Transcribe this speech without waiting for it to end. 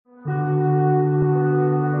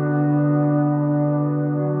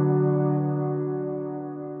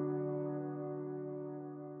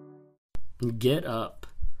get up,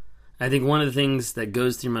 I think one of the things that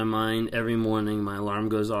goes through my mind every morning, my alarm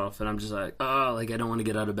goes off and I'm just like, oh, like I don't want to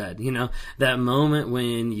get out of bed. You know, that moment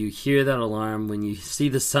when you hear that alarm, when you see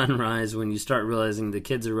the sunrise, when you start realizing the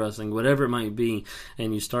kids are rustling, whatever it might be,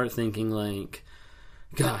 and you start thinking like,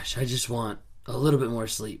 gosh, I just want a little bit more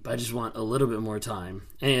sleep. I just want a little bit more time.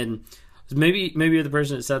 And maybe you're the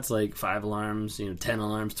person that sets like 5 alarms, 10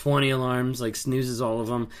 alarms, 20 alarms, like snoozes all of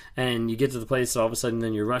them, and you get to the place, all of a sudden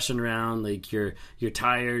then you're rushing around, like you're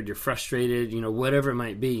tired, you're frustrated, whatever it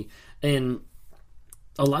might be. And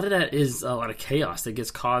a lot of that is a lot of chaos that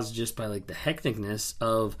gets caused just by like the hecticness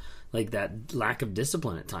of like that lack of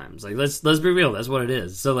discipline at times. Like let's be real, that's what it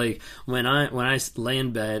is. So like when I lay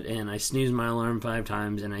in bed and I snooze my alarm 5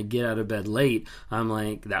 times and I get out of bed late, I'm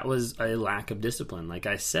like, that was a lack of discipline. Like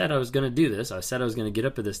I said I was going to do this. I said I was going to get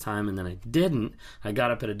up at this time, and then I didn't. I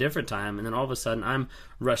got up at a different time, and then all of a sudden I'm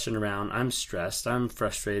rushing around. I'm stressed. I'm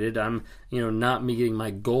frustrated. I'm, not meeting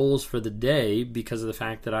my goals for the day because of the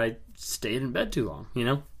fact that I stayed in bed too long,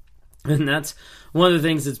 And that's one of the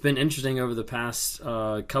things that's been interesting over the past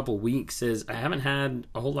couple weeks is I haven't had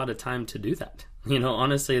a whole lot of time to do that.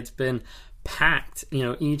 Honestly, it's been packed,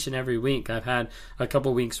 each and every week. I've had a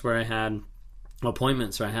couple weeks where I had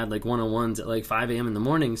appointments, or I had like one-on-ones at like 5 a.m. in the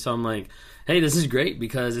morning. So I'm like, hey, this is great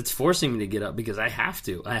because it's forcing me to get up because I have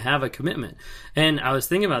to. I have a commitment. And I was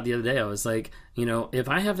thinking about the other day, I was like, if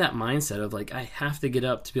I have that mindset of like, I have to get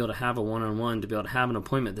up to be able to have a one-on-one, to be able to have an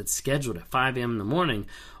appointment that's scheduled at 5 a.m. in the morning,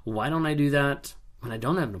 why don't I do that when I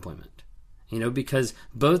don't have an appointment? Because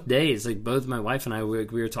both days, like both my wife and I, we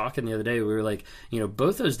were talking the other day, we were like,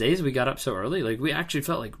 both those days we got up so early, like we actually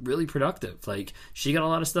felt like really productive. Like she got a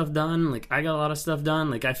lot of stuff done, like I got a lot of stuff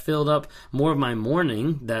done, like I filled up more of my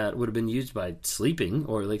morning that would have been used by sleeping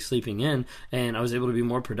or like sleeping in, and I was able to be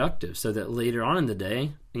more productive so that later on in the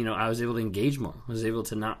day, I was able to engage more. I was able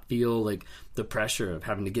to not feel like the pressure of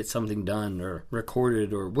having to get something done or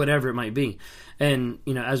recorded or whatever it might be. And,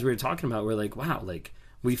 as we were talking about, we're like, wow, like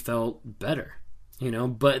we felt better,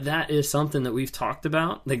 but that is something that we've talked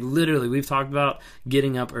about. Like literally we've talked about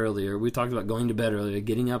getting up earlier. We've talked about going to bed earlier,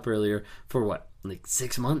 getting up earlier for what? Like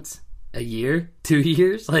 6 months, a year, 2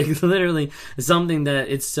 years, like literally something that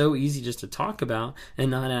it's so easy just to talk about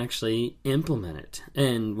and not actually implement it.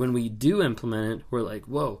 And when we do implement it, we're like,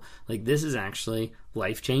 whoa, like this is actually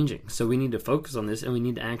life-changing. So we need to focus on this, and we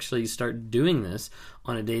need to actually start doing this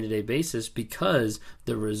on a day-to-day basis because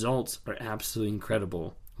the results are absolutely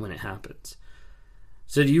incredible when it happens.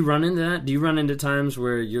 So do you run into that? Do you run into times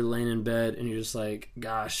where you're laying in bed and you're just like,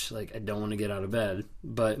 gosh, like I don't want to get out of bed,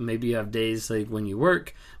 but maybe you have days like when you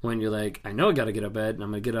work, when you're like, I know I got to get out of bed and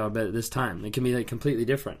I'm going to get out of bed at this time. It can be like completely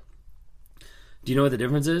different. Do you know what the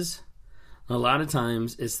difference is? A lot of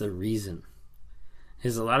times it's the reason.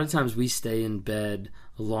 Is a lot of times we stay in bed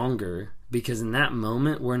longer because in that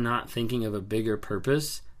moment we're not thinking of a bigger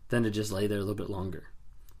purpose than to just lay there a little bit longer.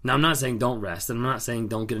 Now, I'm not saying don't rest, and I'm not saying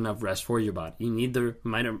don't get enough rest for your body. You need the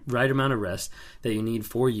right amount of rest that you need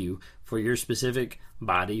for you, for your specific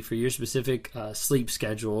body, for your specific sleep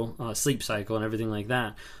schedule, sleep cycle, and everything like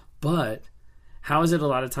that. But how is it a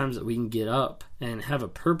lot of times that we can get up and have a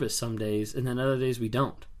purpose some days, and then other days we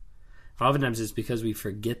don't? Oftentimes it's because we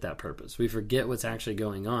forget that purpose. We forget what's actually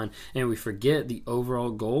going on, and we forget the overall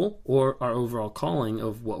goal or our overall calling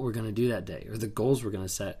of what we're going to do that day or the goals we're going to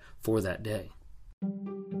set for that day.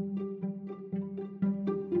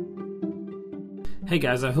 Hey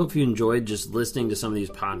guys, I hope you enjoyed just listening to some of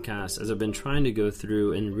these podcasts as I've been trying to go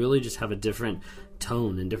through and really just have a different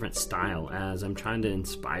tone and different style as I'm trying to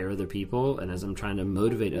inspire other people and as I'm trying to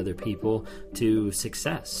motivate other people to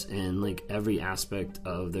success in like every aspect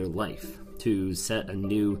of their life, to set a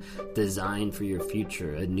new design for your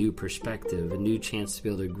future, a new perspective, a new chance to be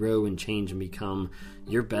able to grow and change and become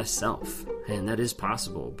your best self. And that is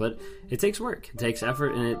possible, but it takes work, it takes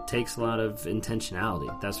effort, and it takes a lot of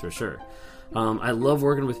intentionality, that's for sure. I love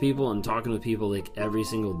working with people and talking with people like every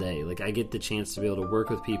single day. Like I get the chance to be able to work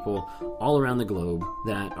with people all around the globe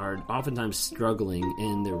that are oftentimes struggling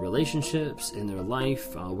in their relationships, in their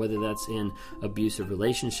life, whether that's in abusive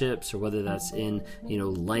relationships or whether that's in,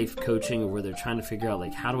 life coaching, or where they're trying to figure out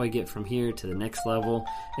like, how do I get from here to the next level?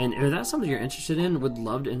 And if that's something you're interested in, would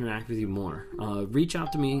love to interact with you more. Reach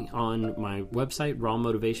out to me on my website,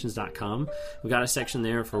 rawmotivations.com. We got a section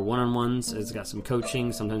there for one-on-ones. It's got some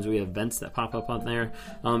coaching. Sometimes we have events that pop up on there.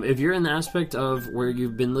 If you're in the aspect of where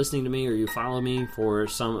you've been listening to me or you follow me for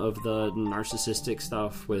some of the narcissistic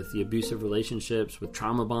stuff with the abusive relationships, with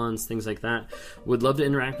trauma bonds, things like that, would love to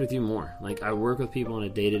interact with you more. Like I work with people on a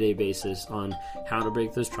day-to-day basis on how to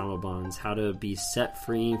break those trauma bonds, how to be set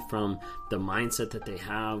free from the mindset that they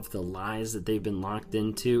have, the lies that they've been locked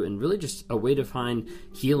into, and really just a way to find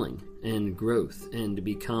healing and growth and to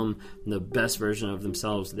become the best version of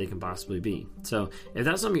themselves that they can possibly be. So if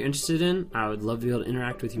that's something you're interested in, I would love to be able to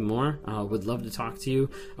interact with you more. Would love to talk to you.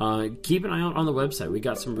 Keep an eye out on the website. We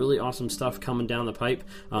got some really awesome stuff coming down the pipe.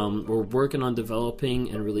 We're working on developing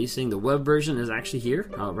and releasing. The web version is actually here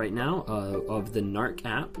right now of the NARC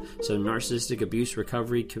app, so Narcissistic Abuse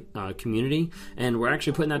Recovery Community, and we're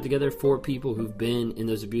actually putting that together for people who've been in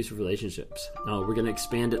those abusive relationships. We're going to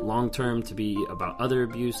expand it long term to be about other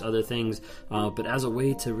abuse, other things, but as a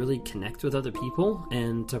way to really connect with other people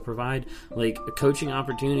and to provide like a coaching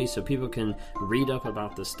opportunity so people can read up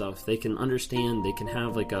about this stuff. They can understand, they can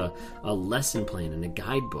have like a lesson plan and a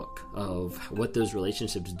guidebook of what those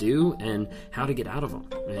relationships do and how to get out of them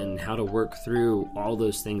and how to work through all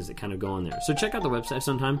those things that kind of go on there. So check out the website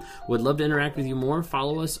sometime. Would love to interact with you more.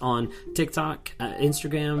 Follow us on TikTok,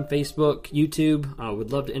 Instagram, Facebook, YouTube.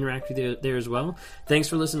 Would love to interact with you there as well. Thanks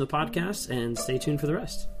for listening to the podcast, and stay tuned for the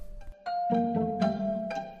rest.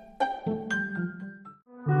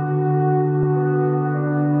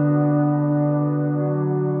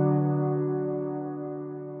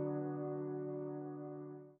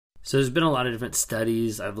 So there's been a lot of different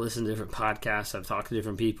studies. I've listened to different podcasts. I've talked to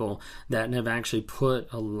different people that have actually put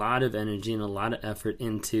a lot of energy and a lot of effort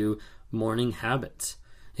into morning habits.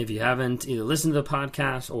 If you haven't either listened to the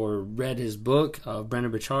podcast or read his book of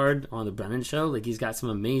Brendon Burchard on The Brennan Show, like he's got some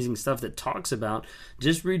amazing stuff that talks about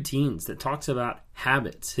just routines, that talks about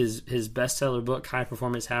habits. His bestseller book, High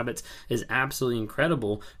Performance Habits, is absolutely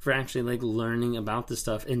incredible for actually like learning about this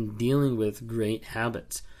stuff and dealing with great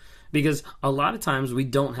habits. Because a lot of times we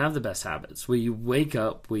don't have the best habits. We wake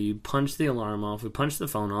up, we punch the alarm off, we punch the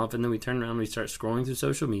phone off, and then we turn around and we start scrolling through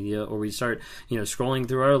social media, or we start, scrolling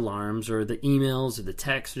through our alarms or the emails or the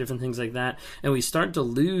texts or different things like that. And we start to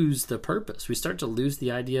lose the purpose. We start to lose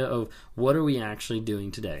the idea of what are we actually doing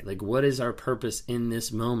today? Like, what is our purpose in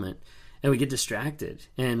this moment? And we get distracted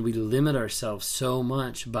and we limit ourselves so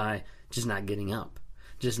much by just not getting up,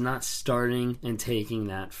 just not starting and taking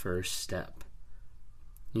that first step.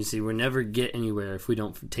 You see, we'll never get anywhere if we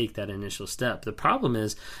don't take that initial step. The problem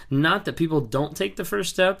is not that people don't take the first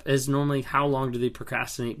step, is normally how long do they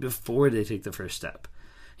procrastinate before they take the first step.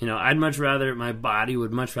 My body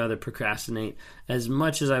would much rather procrastinate as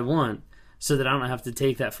much as I want so that I don't have to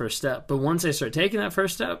take that first step. But once I start taking that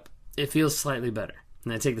first step, it feels slightly better.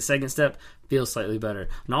 And I take the second step, feels slightly better.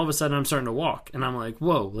 And all of a sudden I'm starting to walk. And I'm like,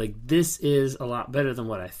 whoa, like this is a lot better than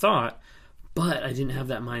what I thought. But I didn't have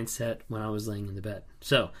that mindset when I was laying in the bed.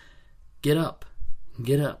 So get up.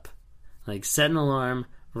 Like set an alarm,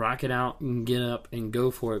 rock it out, and get up and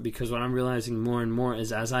go for it. Because what I'm realizing more and more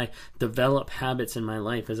is as I develop habits in my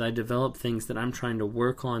life, as I develop things that I'm trying to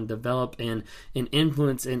work on, develop and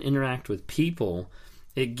influence and interact with people,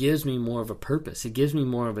 it gives me more of a purpose. It gives me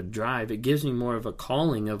more of a drive. It gives me more of a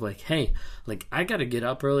calling of like, hey, like I got to get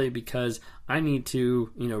up early because I need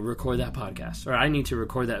to, record that podcast, or I need to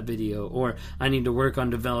record that video, or I need to work on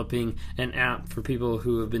developing an app for people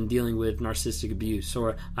who have been dealing with narcissistic abuse,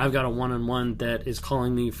 or I've got a one-on-one that is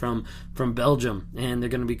calling me from Belgium, and they're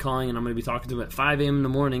going to be calling, and I'm going to be talking to them at 5 a.m. in the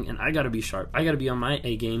morning, and I got to be sharp. I got to be on my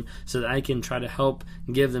A game so that I can try to help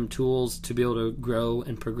give them tools to be able to grow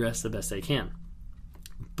and progress the best they can.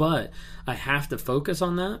 But I have to focus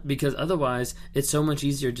on that because otherwise it's so much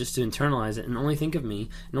easier just to internalize it and only think of me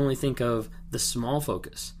and only think of the small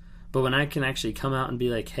focus. But when I can actually come out and be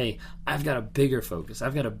like, hey, I've got a bigger focus,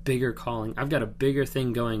 I've got a bigger calling, I've got a bigger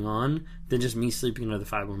thing going on than just me sleeping another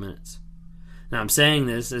 5 more minutes. Now, I'm saying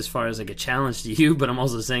this as far as like a challenge to you, but I'm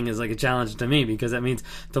also saying it's like a challenge to me because that means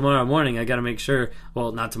tomorrow morning I got to make sure,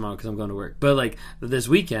 well, not tomorrow because I'm going to work, but like this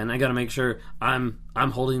weekend I got to make sure I'm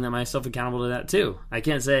holding myself accountable to that too. I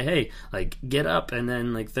can't say, hey, like get up and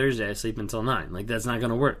then like Thursday I sleep until 9. Like that's not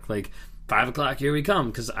going to work. Like 5 o'clock, here we come,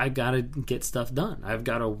 because I've got to get stuff done. I've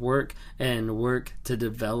got to work to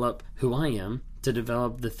develop who I am, to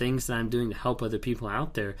develop the things that I'm doing to help other people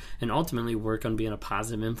out there, and ultimately work on being a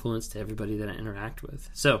positive influence to everybody that I interact with.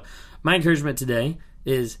 So my encouragement today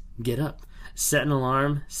is get up. Set an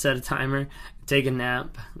alarm, set a timer, take a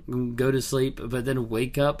nap, go to sleep, but then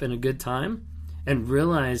wake up in a good time and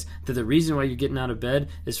realize that the reason why you're getting out of bed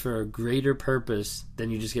is for a greater purpose than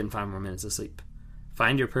you just getting 5 more minutes of sleep.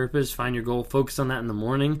 Find your purpose, find your goal, focus on that in the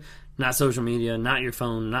morning, not social media, not your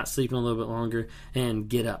phone, not sleeping a little bit longer, and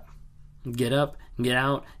get up. Get up, get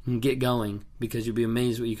out, and get going, because you'll be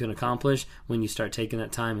amazed what you can accomplish when you start taking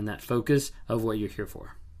that time and that focus of what you're here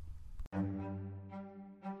for.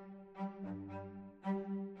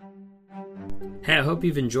 Hey, I hope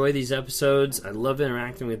you've enjoyed these episodes. I love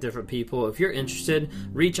interacting with different people. If you're interested,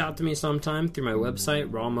 reach out to me sometime through my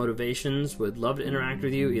website, Raw Motivations. Would love to interact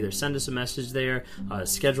with you. Either send us a message there,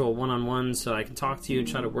 schedule a one-on-one so I can talk to you,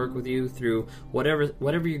 try to work with you through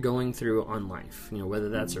whatever you're going through on life. You know, whether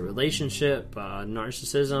that's a relationship,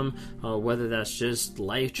 narcissism, whether that's just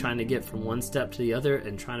life trying to get from one step to the other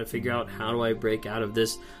and trying to figure out how do I break out of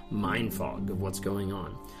this mind fog of what's going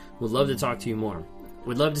on. Would love to talk to you more.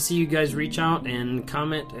 We'd love to see you guys reach out and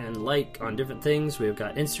comment and like on different things. We've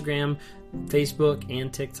got Instagram, Facebook,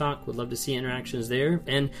 and TikTok. Would love to see interactions there.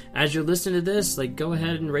 And as you're listening to this, go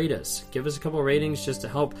ahead and rate us. Give us a couple ratings just to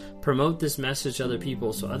help promote this message to other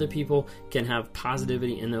people so other people can have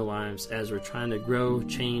positivity in their lives as we're trying to grow,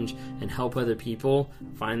 change, and help other people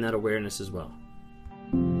find that awareness as well.